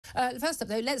First up,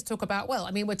 though, let's talk about, well,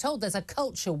 I mean, we're told there's a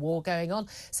culture war going on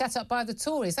set up by the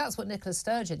Tories. That's what Nicola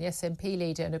Sturgeon, the SNP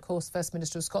leader and, of course, First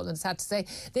Minister of Scotland, has had to say.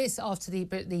 This after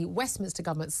the Westminster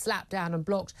government slapped down and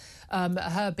blocked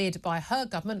her bid by her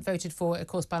government, voted for, of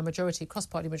course, by a majority,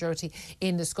 cross-party majority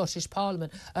in the Scottish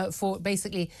Parliament, for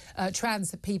basically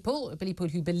trans people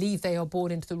who believe they are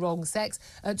born into the wrong sex,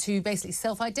 to basically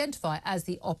self-identify as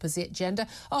the opposite gender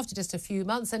after just a few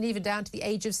months, and even down to the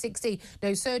age of 16.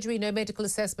 No surgery, no medical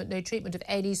assessment, no treatment of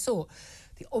any sort.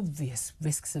 The obvious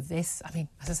risks of this, I mean,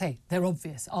 as I say, they're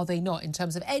obvious, are they not? In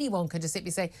terms of anyone can just simply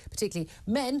say, particularly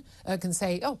men, can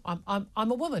say, oh,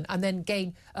 I'm a woman, and then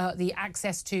gain the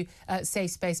access to safe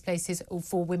space places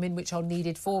for women, which are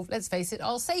needed for, let's face it,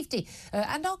 our safety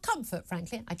and our comfort,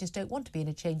 frankly. I just don't want to be in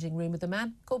a changing room with a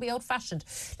man. Call me old-fashioned.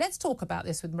 Let's talk about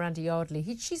this with Miranda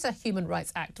Yardley. She's a human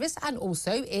rights activist and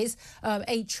also is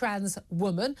a trans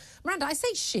woman. Miranda, I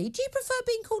say she. Do you prefer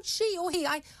being called she or he?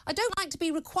 I don't like to be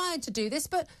required to do this,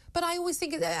 but I always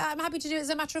think I'm happy to do it as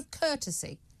a matter of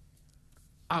courtesy.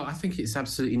 Oh, I think it's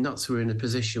absolutely nuts. We're in a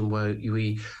position where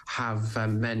we have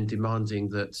men demanding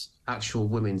that actual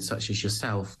women such as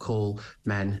yourself call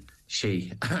men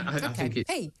she. I think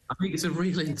it's a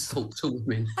real insult to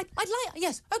women. I'd like,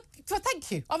 yes. Oh,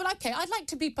 thank you. I mean, okay, I'd like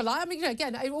to be polite. I mean,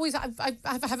 again, I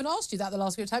haven't asked you that the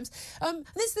last few times.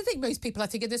 This is the thing. Most people, I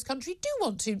think, in this country do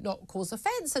want to not cause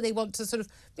offence, so they want to sort of,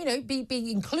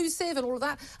 be inclusive and all of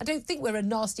that. I don't think we're a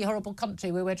nasty, horrible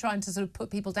country where we're trying to sort of put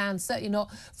people down. Certainly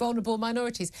not vulnerable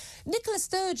minorities. Nicola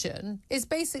Sturgeon is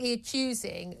basically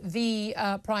accusing the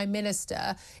Prime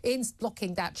Minister in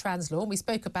blocking that trans law, and we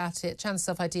spoke about it, trans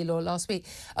self-ID law last week,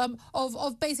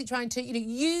 of basically trying to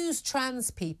use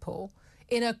trans people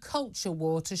in a culture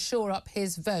war to shore up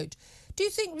his vote. Do you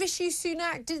think Rishi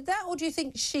Sunak did that, or do you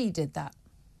think she did that?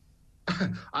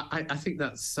 I think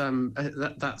that's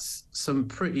some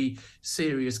pretty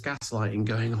serious gaslighting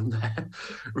going on there,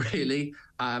 really.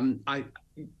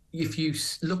 If you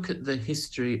look at the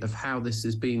history of how this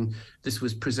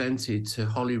was presented to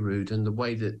Holyrood and the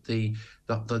way that the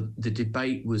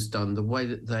debate was done, the way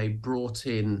that they brought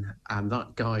in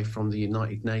that guy from the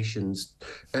United Nations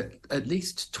at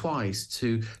least twice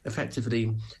to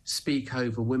effectively speak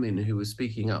over women who were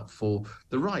speaking up for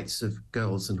the rights of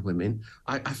girls and women,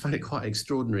 I find it quite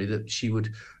extraordinary that she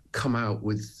would come out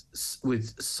with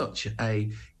such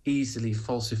a easily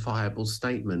falsifiable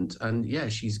statement. And yeah,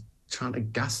 she's trying to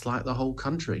gaslight the whole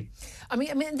country. I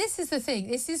mean, this is the thing.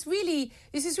 This is really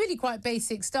quite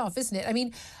basic stuff, isn't it? I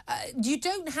mean, you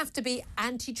don't have to be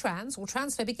anti-trans or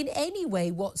transphobic in any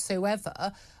way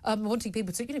whatsoever. Wanting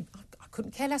people to, I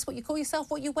couldn't care less what you call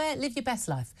yourself, what you wear, live your best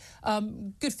life.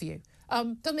 Good for you.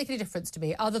 Doesn't make any difference to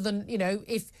me, other than,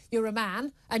 if you're a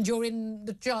man and you're in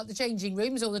the changing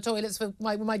rooms or the toilets with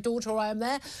my daughter, or I am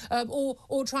there,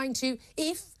 or trying to,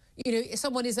 if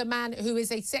someone is a man who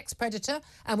is a sex predator,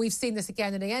 and we've seen this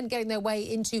again and again, getting their way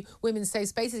into women's safe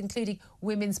spaces, including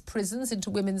women's prisons,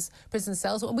 into women's prison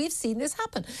cells, and we've seen this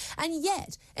happen. And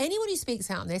yet, anyone who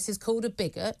speaks out on this is called a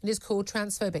bigot and is called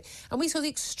transphobic. And we saw the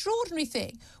extraordinary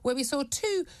thing where we saw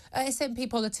two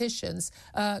SNP politicians,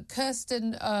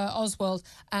 Kirsten Oswald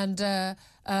and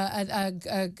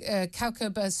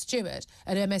Cowcob Stewart,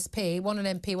 an MSP, one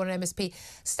an MP, one an MSP,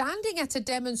 standing at a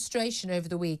demonstration over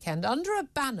the weekend under a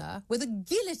banner with a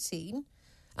guillotine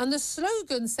and the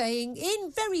slogan saying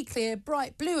in very clear,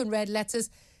 bright blue and red letters,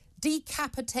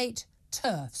 decapitate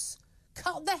TERFs.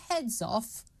 Cut the heads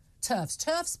off TERFs.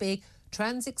 TERFs being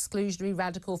trans-exclusionary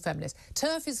radical feminists.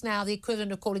 TERF is now the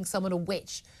equivalent of calling someone a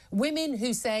witch. Women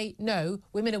who say, no,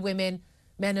 women are women,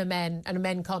 men are men, and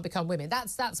men can't become women.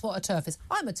 That's what a TERF is.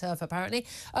 I'm a TERF, apparently.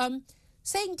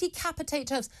 Saying decapitate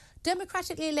TERFs.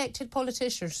 Democratically elected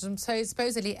politicians from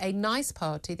supposedly a nice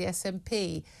party, the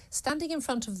SNP, standing in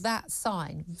front of that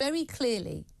sign, very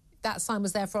clearly, that sign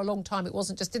was there for a long time. It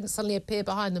didn't suddenly appear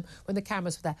behind them when the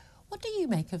cameras were there. What do you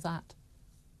make of that?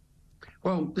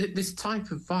 Well, this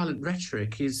type of violent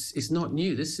rhetoric is not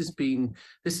new. This has been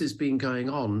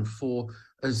going on for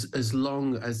as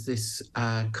long as this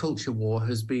culture war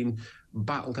has been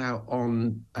battled out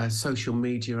on social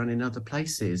media and in other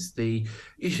places. The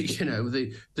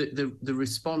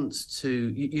response to,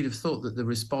 you'd have thought that the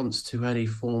response to any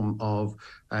form of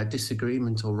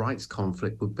disagreement or rights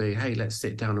conflict would be, hey, let's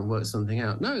sit down and work something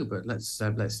out. No, but let's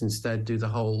instead do the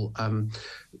whole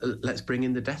let's bring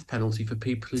in the death penalty for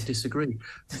people who disagree.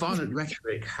 Violent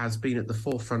rhetoric has been at the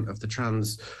forefront of the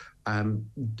trans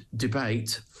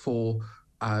debate for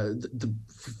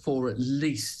at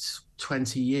least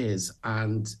 20 years,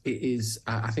 and it is.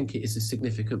 I think it is a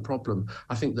significant problem.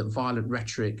 I think that violent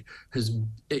rhetoric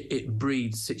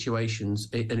breeds situations,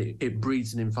 and it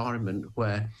breeds an environment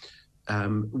where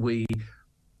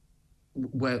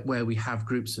where we have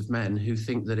groups of men who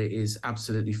think that it is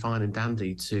absolutely fine and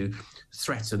dandy to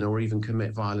threaten or even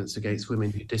commit violence against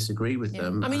women who disagree with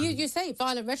them. I mean, you say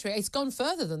violent rhetoric. It's gone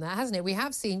further than that, hasn't it? We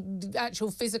have seen actual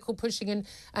physical pushing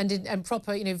and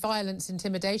proper, violence,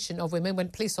 intimidation of women when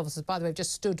police officers, by the way, have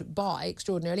just stood by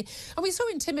extraordinarily. And we saw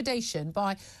intimidation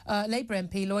by Labour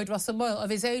MP Lloyd Russell-Moyle of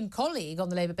his own colleague on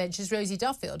the Labour benches, Rosie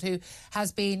Duffield, who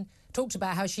has been talked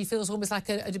about how she feels almost like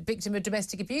a victim of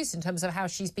domestic abuse in terms of how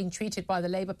she's been treated by the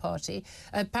Labour Party.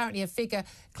 Apparently a figure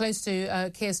close to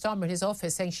Keir Starmer in his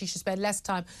office saying she should spend less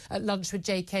time at lunch with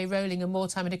J.K. Rowling and more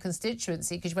time in a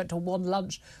constituency, because she went to one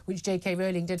lunch which J.K.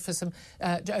 Rowling did for some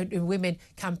women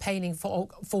campaigning for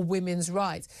women's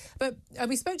rights. But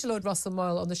we spoke to Lloyd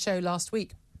Russell-Moyle on the show last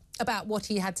week about what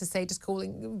he had to say, just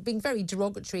being very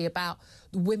derogatory about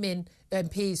women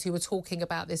MPs who were talking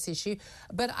about this issue.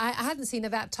 But I hadn't seen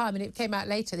at that time, and it came out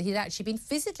later, that he'd actually been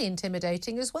physically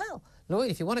intimidating as well.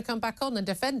 Lloyd, if you want to come back on and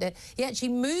defend it, he actually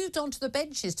moved onto the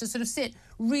benches to sort of sit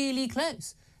really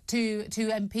close to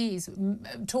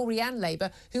MPs, Tory and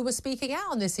Labour, who were speaking out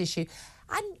on this issue.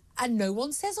 And no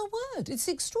one says a word. It's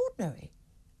extraordinary.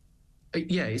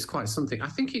 Yeah, it's quite something. I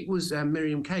think it was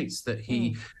Miriam Cates that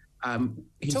he...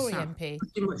 Tory MP.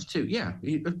 Pretty much too, yeah.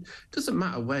 It doesn't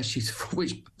matter where she's from,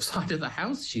 which side of the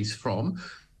house she's from.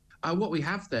 What we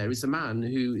have there is a man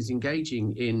who is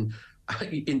engaging in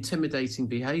intimidating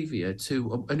behaviour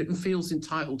and feels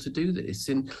entitled to do this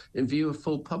in view of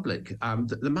full public.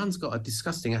 The man's got a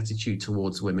disgusting attitude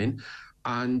towards women,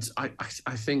 and I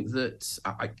think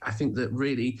that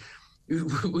really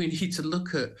we need to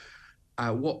look at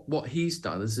what he's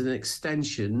done as an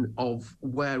extension of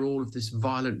where all of this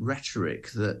violent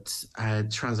rhetoric that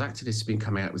trans activists have been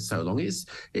coming out with so long is.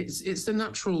 It's the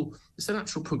natural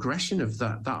progression of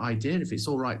that idea. If it's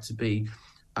all right to be,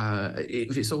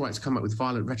 if it's all right to come up with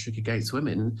violent rhetoric against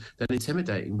women, then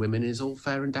intimidating women is all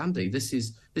fair and dandy. This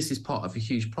is part of a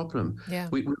huge problem. Yeah.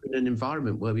 We're in an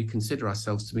environment where we consider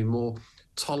ourselves to be more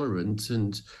tolerant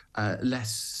and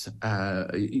less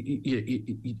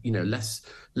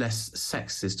less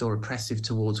sexist or oppressive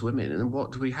towards women. And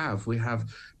what do we have? We have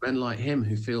men like him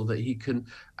who feel that he can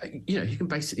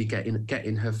basically get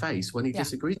in her face when he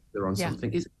disagrees with her on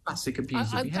something. It's classic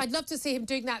abuse of behaviour. I'd love to see him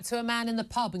doing that to a man in the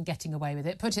pub and getting away with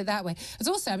it, put it that way. There's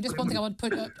also just one thing I want to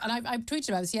put, and I tweeted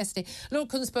about this yesterday, Laura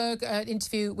Kuenssberg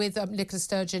interview with Nicola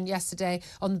Sturgeon yesterday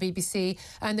on the BBC,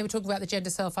 and they were talking about the gender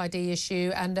self-ID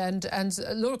issue, and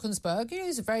Laura Kuenssberg,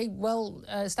 who's a very well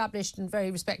established and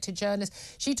very respected journalist,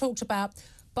 she talked about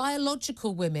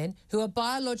biological women who are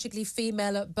biologically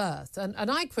female at birth. And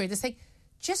I queried, they say,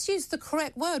 just use the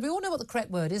correct word. We all know what the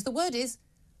correct word is. The word is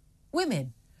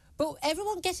women. But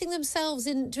everyone getting themselves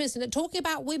into it and talking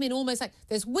about women almost like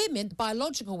there's women,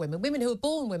 biological women, women who are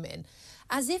born women,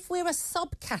 as if we're a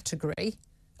subcategory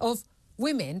of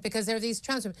women because there are these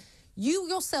trans women. You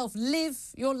yourself live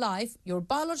your life. You're a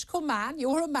biological man.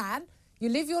 You're a man. You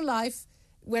live your life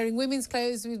wearing women's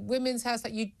clothes, with women's hair,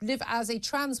 like you live as a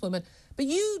trans woman. But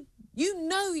you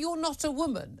know you're not a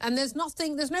woman, and there's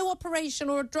no operation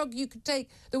or a drug you could take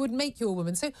that would make you a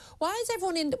woman. So why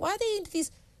are they into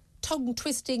these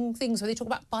tongue-twisting things where they talk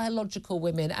about biological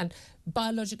women and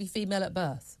biologically female at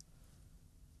birth?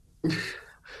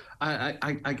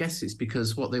 I guess it's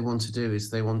because what they want to do is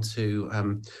they want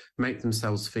to make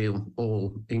themselves feel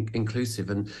all inclusive.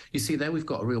 And you see, there we've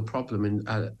got a real problem. And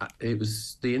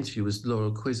the interview was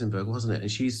Laura Kuenssberg, wasn't it?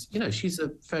 And she's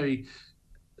a very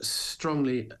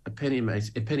strongly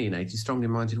opinionated, strongly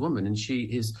minded woman, and she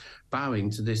is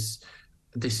bowing to this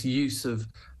use of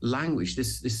language,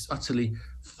 this utterly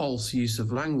false use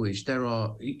of language. There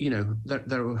are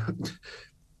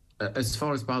as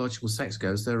far as biological sex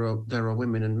goes, there are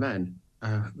women and men,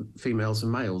 females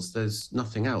and males. There's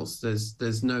nothing else.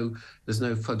 There's no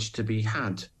fudge to be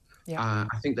had. Yeah.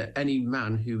 I think that any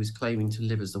man who is claiming to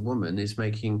live as a woman is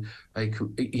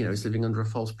is living under a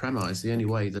false premise. The only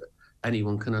way that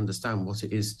anyone can understand what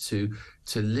it is to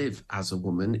live as a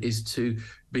woman is to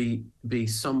be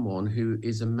someone who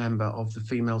is a member of the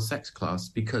female sex class,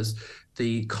 because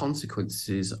the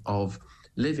consequences of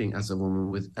living as a woman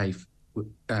with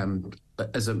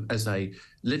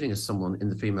living as someone in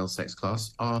the female sex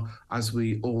class are, as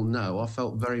we all know, are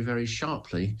felt very, very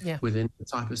sharply within the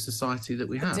type of society that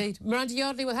we have. Indeed. Miranda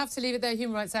Yardley will have to leave it there,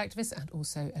 human rights activist and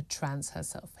also a trans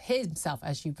himself,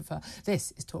 as you prefer.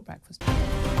 This is Talk Breakfast.